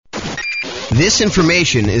This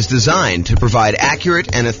information is designed to provide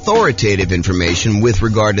accurate and authoritative information with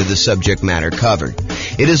regard to the subject matter covered.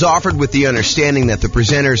 It is offered with the understanding that the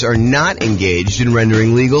presenters are not engaged in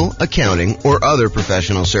rendering legal, accounting, or other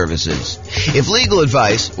professional services. If legal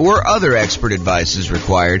advice or other expert advice is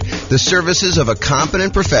required, the services of a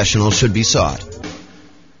competent professional should be sought.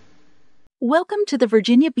 Welcome to the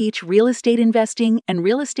Virginia Beach Real Estate Investing and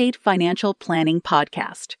Real Estate Financial Planning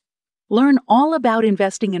Podcast. Learn all about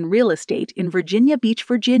investing in real estate in Virginia Beach,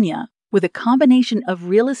 Virginia, with a combination of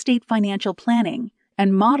real estate financial planning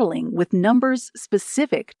and modeling with numbers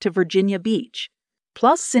specific to Virginia Beach,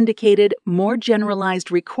 plus syndicated, more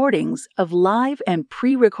generalized recordings of live and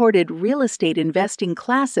pre-recorded real estate investing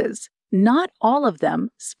classes, not all of them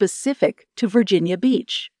specific to Virginia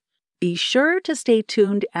Beach. Be sure to stay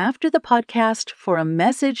tuned after the podcast for a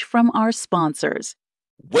message from our sponsors.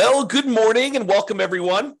 Well, good morning and welcome,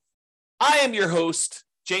 everyone. I am your host,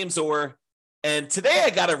 James Orr, and today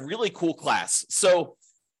I got a really cool class. So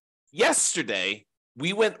yesterday,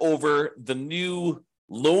 we went over the new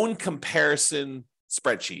loan comparison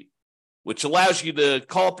spreadsheet, which allows you to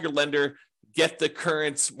call up your lender, get the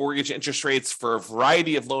current mortgage interest rates for a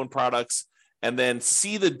variety of loan products, and then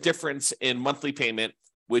see the difference in monthly payment,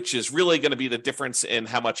 which is really going to be the difference in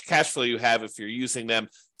how much cash flow you have if you're using them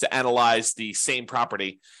to analyze the same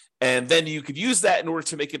property. And then you could use that in order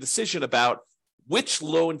to make a decision about which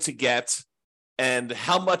loan to get and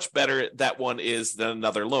how much better that one is than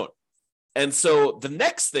another loan. And so the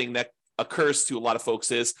next thing that occurs to a lot of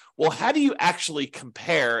folks is, well, how do you actually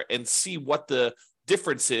compare and see what the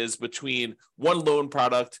difference is between one loan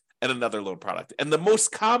product and another loan product? And the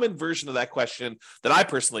most common version of that question that I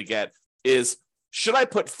personally get is, should I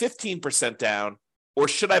put 15% down or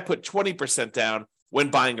should I put 20% down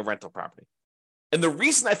when buying a rental property? And the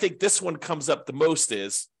reason I think this one comes up the most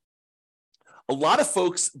is a lot of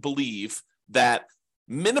folks believe that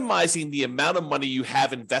minimizing the amount of money you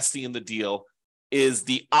have investing in the deal is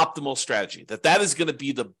the optimal strategy, that is going to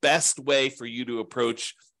be the best way for you to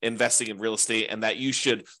approach investing in real estate, and that you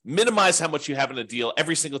should minimize how much you have in a deal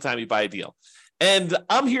every single time you buy a deal. And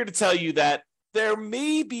I'm here to tell you that there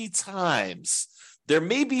may be times, there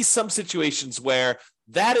may be some situations where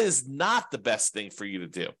that is not the best thing for you to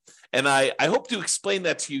do. And I hope to explain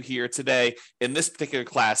that to you here today in this particular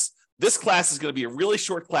class. This class is going to be a really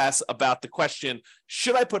short class about the question,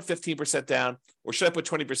 should I put 15% down or should I put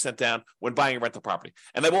 20% down when buying a rental property?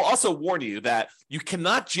 And I will also warn you that you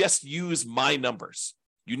cannot just use my numbers.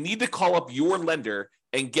 You need to call up your lender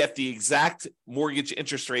and get the exact mortgage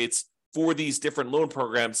interest rates for these different loan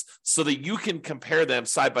programs so that you can compare them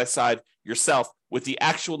side by side yourself with the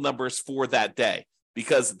actual numbers for that day,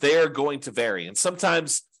 because they're going to vary. And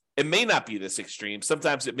sometimes it may not be this extreme.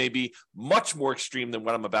 Sometimes it may be much more extreme than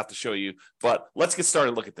what I'm about to show you, but let's get started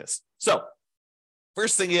and look at this. So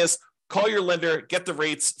first thing is, call your lender, get the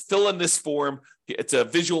rates, fill in this form. It's a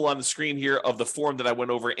visual on the screen here of the form that I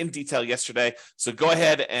went over in detail yesterday. So go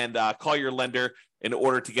ahead and call your lender in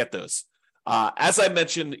order to get those. As I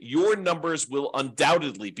mentioned, your numbers will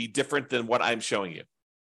undoubtedly be different than what I'm showing you.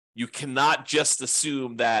 You cannot just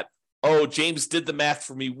assume that, oh, James did the math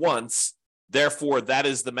for me once, therefore that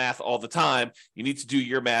is the math all the time. You need to do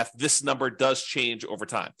your math. This number does change over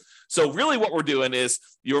time. So really what we're doing is,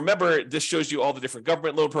 you remember this shows you all the different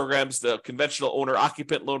government loan programs, the conventional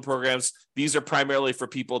owner-occupant loan programs. These are primarily for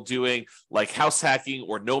people doing like house hacking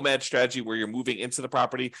or nomad strategy where you're moving into the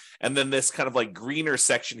property. And then this kind of like greener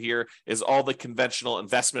section here is all the conventional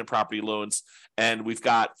investment property loans. And we've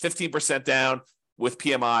got 15% down with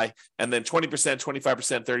PMI, and then 20%,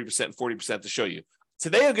 25%, 30%, and 40% to show you.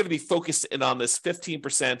 Today, I'm going to be focused in on this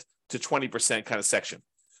 15% to 20% kind of section.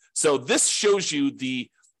 So this shows you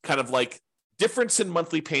the kind of like difference in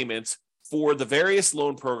monthly payments for the various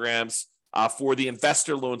loan programs for the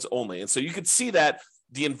investor loans only. And so you can see that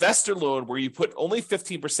the investor loan where you put only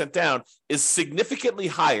 15% down is significantly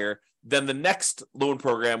higher than the next loan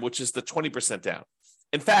program, which is the 20% down.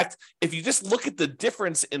 In fact, if you just look at the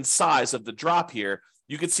difference in size of the drop here,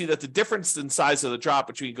 you can see that the difference in size of the drop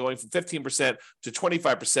between going from 15% to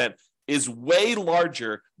 25% is way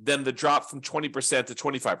larger than the drop from 20% to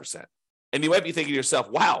 25%. And you might be thinking to yourself,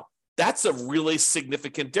 wow, that's a really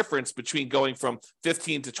significant difference between going from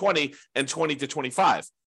 15 to 20 and 20 to 25.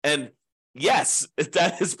 And yes,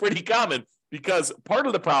 that is pretty common, because part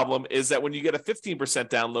of the problem is that when you get a 15%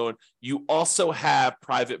 down loan, you also have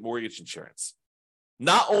private mortgage insurance.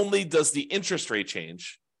 Not only does the interest rate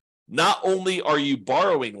change, not only are you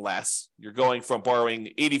borrowing less, you're going from borrowing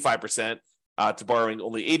 85% to borrowing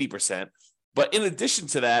only 80%, but in addition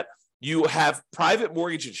to that, you have private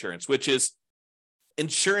mortgage insurance, which is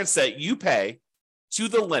insurance that you pay to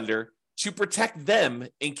the lender to protect them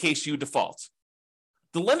in case you default.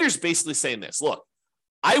 The lender's basically saying this, look,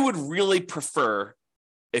 I would really prefer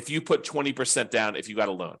if you put 20% down if you got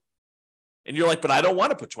a loan. And you're like, but I don't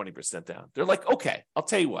want to put 20% down. They're like, okay, I'll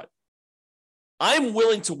tell you what. I'm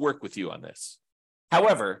willing to work with you on this.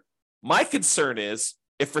 However, my concern is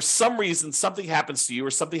if for some reason something happens to you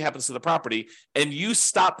or something happens to the property and you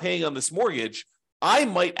stop paying on this mortgage, I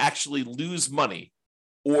might actually lose money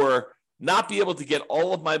or not be able to get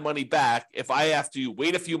all of my money back if I have to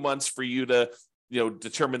wait a few months for you to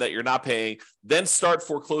determine that you're not paying, then start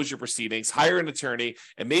foreclosure proceedings, hire an attorney,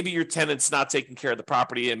 and maybe your tenant's not taking care of the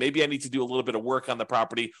property, and maybe I need to do a little bit of work on the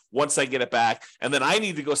property once I get it back, and then I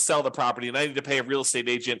need to go sell the property, and I need to pay a real estate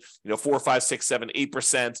agent, 4, 5, 6, 7,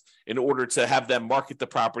 8% in order to have them market the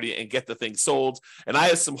property and get the thing sold. And I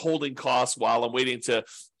have some holding costs while I'm waiting to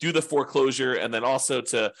do the foreclosure, and then also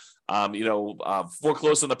to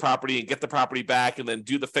foreclose on the property and get the property back and then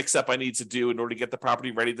do the fix up I need to do in order to get the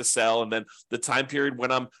property ready to sell. And then the time period when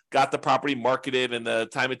I'm got the property marketed and the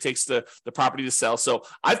time it takes the property to sell. So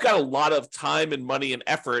I've got a lot of time and money and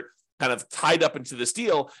effort kind of tied up into this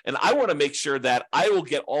deal. And I want to make sure that I will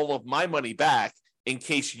get all of my money back in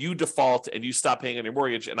case you default and you stop paying on your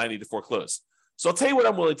mortgage and I need to foreclose. So I'll tell you what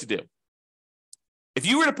I'm willing to do. If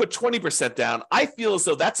you were to put 20% down, I feel as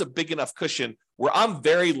though that's a big enough cushion where I'm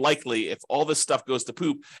very likely, if all this stuff goes to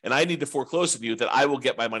poop and I need to foreclose on you, that I will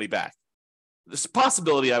get my money back. There's a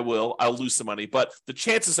possibility I'll lose some money, but the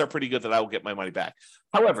chances are pretty good that I will get my money back.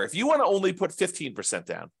 However, if you want to only put 15%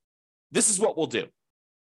 down, this is what we'll do.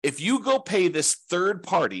 If you go pay this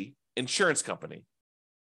third-party insurance company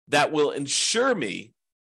that will insure me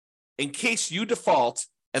in case you default,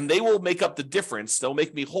 and they will make up the difference, they'll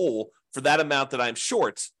make me whole for that amount that I'm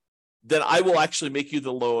short, then I will actually make you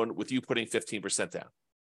the loan with you putting 15% down.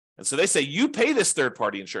 And so they say, you pay this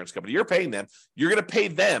third-party insurance company, you're paying them, you're going to pay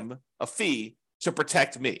them a fee to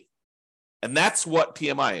protect me. And that's what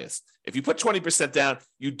PMI is. If you put 20% down,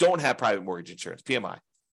 you don't have private mortgage insurance, PMI.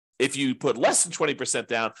 If you put less than 20%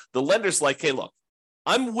 down, the lender's like, hey, look,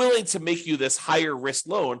 I'm willing to make you this higher risk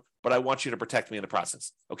loan, but I want you to protect me in the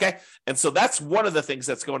process, okay? And so that's one of the things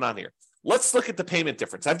that's going on here. Let's look at the payment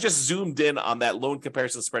difference. I've just zoomed in on that loan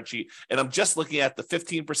comparison spreadsheet, and I'm just looking at the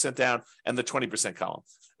 15% down and the 20% column.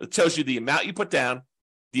 It tells you the amount you put down,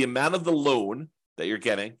 the amount of the loan that you're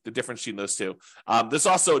getting, the difference between those two. There's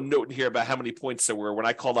also a note in here about how many points there were. When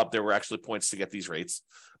I called up, there were actually points to get these rates.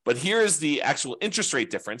 But here is the actual interest rate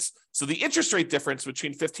difference. So the interest rate difference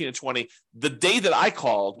between 15 and 20, the day that I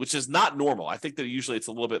called, which is not normal. I think that usually it's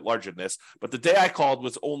a little bit larger than this, but the day I called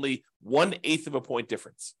was only 1/8 of a point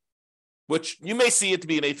difference, which you may see it to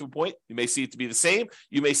be 1/8 of a point. You may see it to be the same.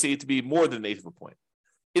 You may see it to be more than 1/8 of a point.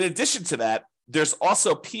 In addition to that, there's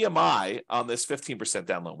also PMI on this 15%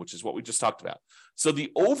 down loan, which is what we just talked about. So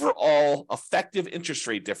the overall effective interest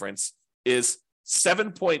rate difference is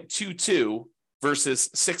 7.22 versus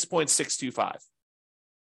 6.625.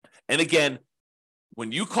 And again,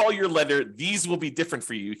 when you call your lender, these will be different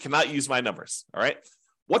for you. You cannot use my numbers, all right?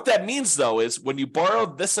 What that means, though, is when you borrow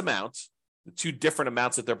this amount, the two different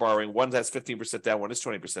amounts that they're borrowing, one has 15% down, one is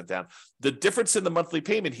 20% down, the difference in the monthly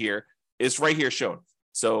payment here is right here shown.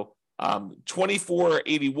 So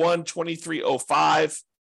 2481, 2305.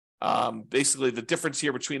 Basically, the difference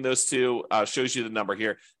here between those two shows you the number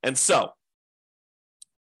here. And so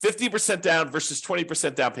 50% down versus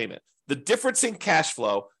 20% down payment. The difference in cash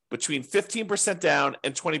flow between 15% down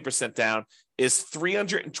and 20% down is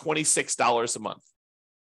 $326 a month.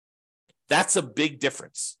 That's a big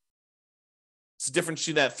difference. It's a difference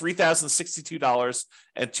between that $3,062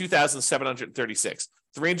 and $2,736,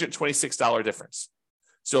 $326 difference.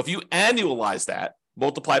 So if you annualize that,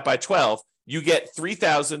 multiply it by 12, you get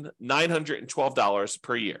 $3,912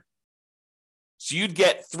 per year. So you'd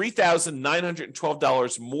get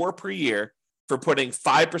 $3,912 more per year for putting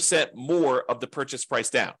 5% more of the purchase price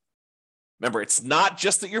down. Remember, it's not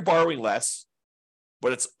just that you're borrowing less,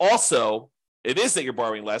 but it is that you're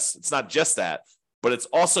borrowing less. It's not just that, but it's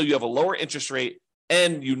also you have a lower interest rate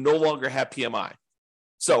and you no longer have PMI.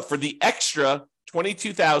 So for the extra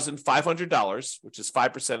 $22,500, which is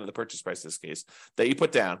 5% of the purchase price in this case, that you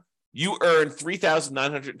put down, you earn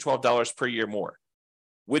 $3,912 per year more,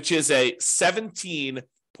 which is a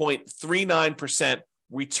 17.39%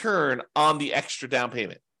 return on the extra down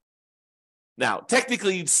payment. Now,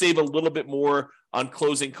 technically, you'd save a little bit more on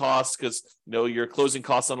closing costs because your closing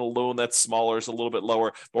costs on a loan that's smaller is a little bit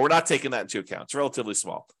lower, but we're not taking that into account. It's relatively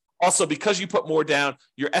small. Also, because you put more down,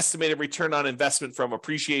 your estimated return on investment from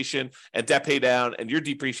appreciation and debt pay down and your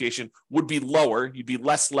depreciation would be lower. You'd be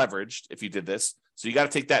less leveraged if you did this. So you got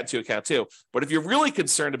to take that into account too. But if you're really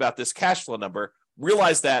concerned about this cash flow number,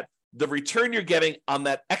 realize that the return you're getting on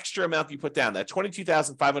that extra amount you put down, that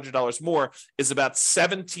 $22,500 more, is about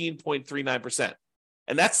 17.39%.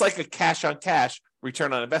 And that's like a cash on cash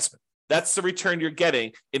return on investment. That's the return you're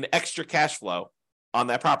getting in extra cash flow on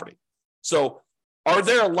that property. So are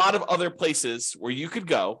there a lot of other places where you could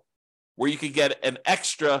go where you could get an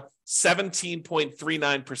extra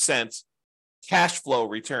 17.39% cash flow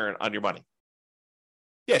return on your money?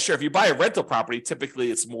 Yeah, sure. If you buy a rental property,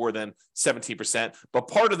 typically it's more than 17%, but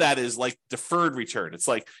part of that is like deferred return. It's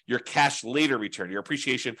like your cash later return, your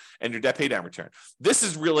appreciation and your debt pay down return. This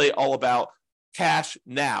is really all about cash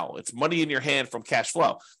now. It's money in your hand from cash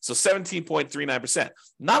flow. So 17.39%.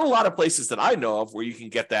 Not a lot of places that I know of where you can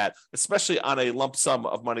get that, especially on a lump sum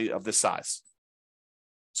of money of this size.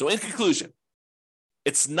 So in conclusion,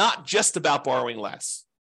 it's not just about borrowing less.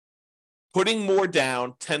 Putting more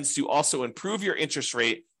down tends to also improve your interest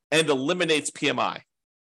rate and eliminates PMI.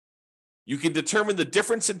 You can determine the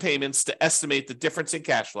difference in payments to estimate the difference in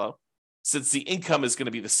cash flow, since the income is going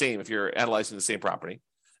to be the same if you're analyzing the same property.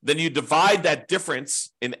 Then you divide that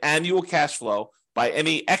difference in annual cash flow by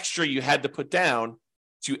any extra you had to put down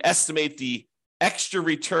to estimate the extra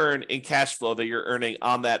return in cash flow that you're earning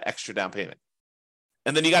on that extra down payment.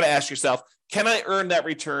 And then you got to ask yourself, can I earn that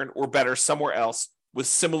return or better somewhere else with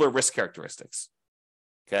similar risk characteristics?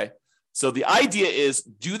 Okay. So the idea is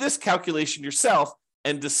do this calculation yourself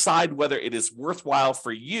and decide whether it is worthwhile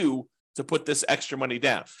for you to put this extra money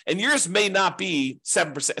down. And yours may not be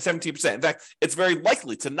 7%, 17%. In fact, it's very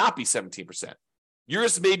likely to not be 17%.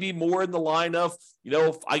 Yours may be more in the line of,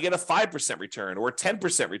 if I get a 5% return or a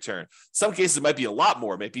 10% return. Some cases it might be a lot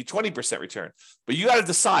more, maybe 20% return. But you got to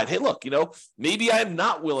decide, hey, look, maybe I'm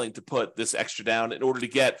not willing to put this extra down in order to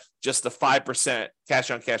get just the 5%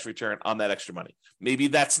 cash on cash return on that extra money. Maybe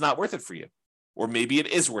that's not worth it for you. Or maybe it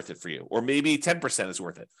is worth it for you. Or maybe 10% is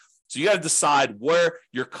worth it. So you got to decide where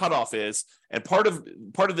your cutoff is. And part of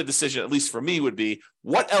the decision, at least for me, would be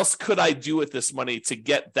what else could I do with this money to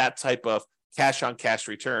get that type of cash on cash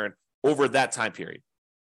return over that time period.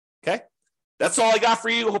 Okay. That's all I got for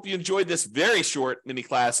you. Hope you enjoyed this very short mini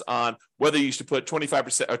class on whether you should put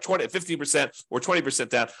 25% or 15% or 20%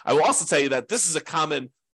 down. I will also tell you that this is a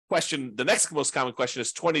common question. The next most common question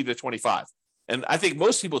is 20 to 25. And I think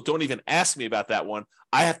most people don't even ask me about that one.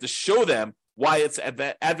 I have to show them why it's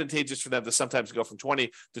advantageous for them to sometimes go from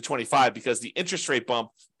 20 to 25 because the interest rate bump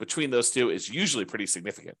between those two is usually pretty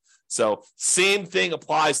significant. So same thing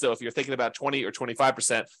applies, though, if you're thinking about 20 or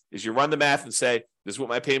 25%, is you run the math and say, this is what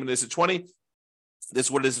my payment is at 20, this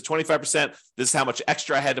is what it is at 25%, this is how much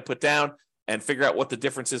extra I had to put down, and figure out what the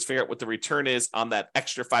difference is, figure out what the return is on that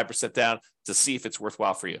extra 5% down to see if it's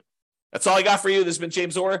worthwhile for you. That's all I got for you. This has been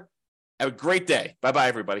James Orr. Have a great day. Bye-bye,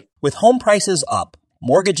 everybody. With home prices up,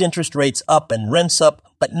 mortgage interest rates up and rents up,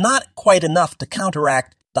 but not quite enough to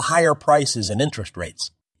counteract the higher prices and interest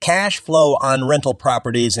rates. Cash flow on rental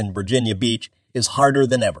properties in Virginia Beach is harder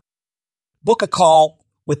than ever. Book a call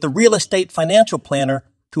with the Real Estate Financial Planner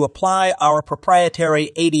to apply our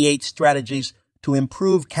proprietary 88 strategies to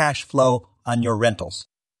improve cash flow on your rentals.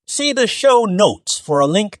 See the show notes for a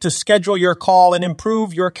link to schedule your call and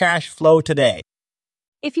improve your cash flow today.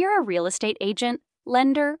 If you're a real estate agent,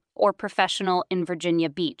 lender, or professional in Virginia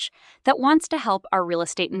Beach that wants to help our real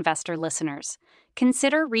estate investor listeners,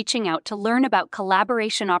 consider reaching out to learn about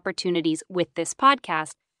collaboration opportunities with this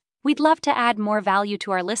podcast. We'd love to add more value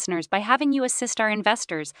to our listeners by having you assist our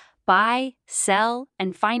investors buy, sell,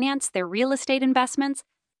 and finance their real estate investments.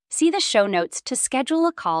 See the show notes to schedule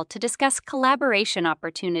a call to discuss collaboration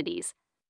opportunities.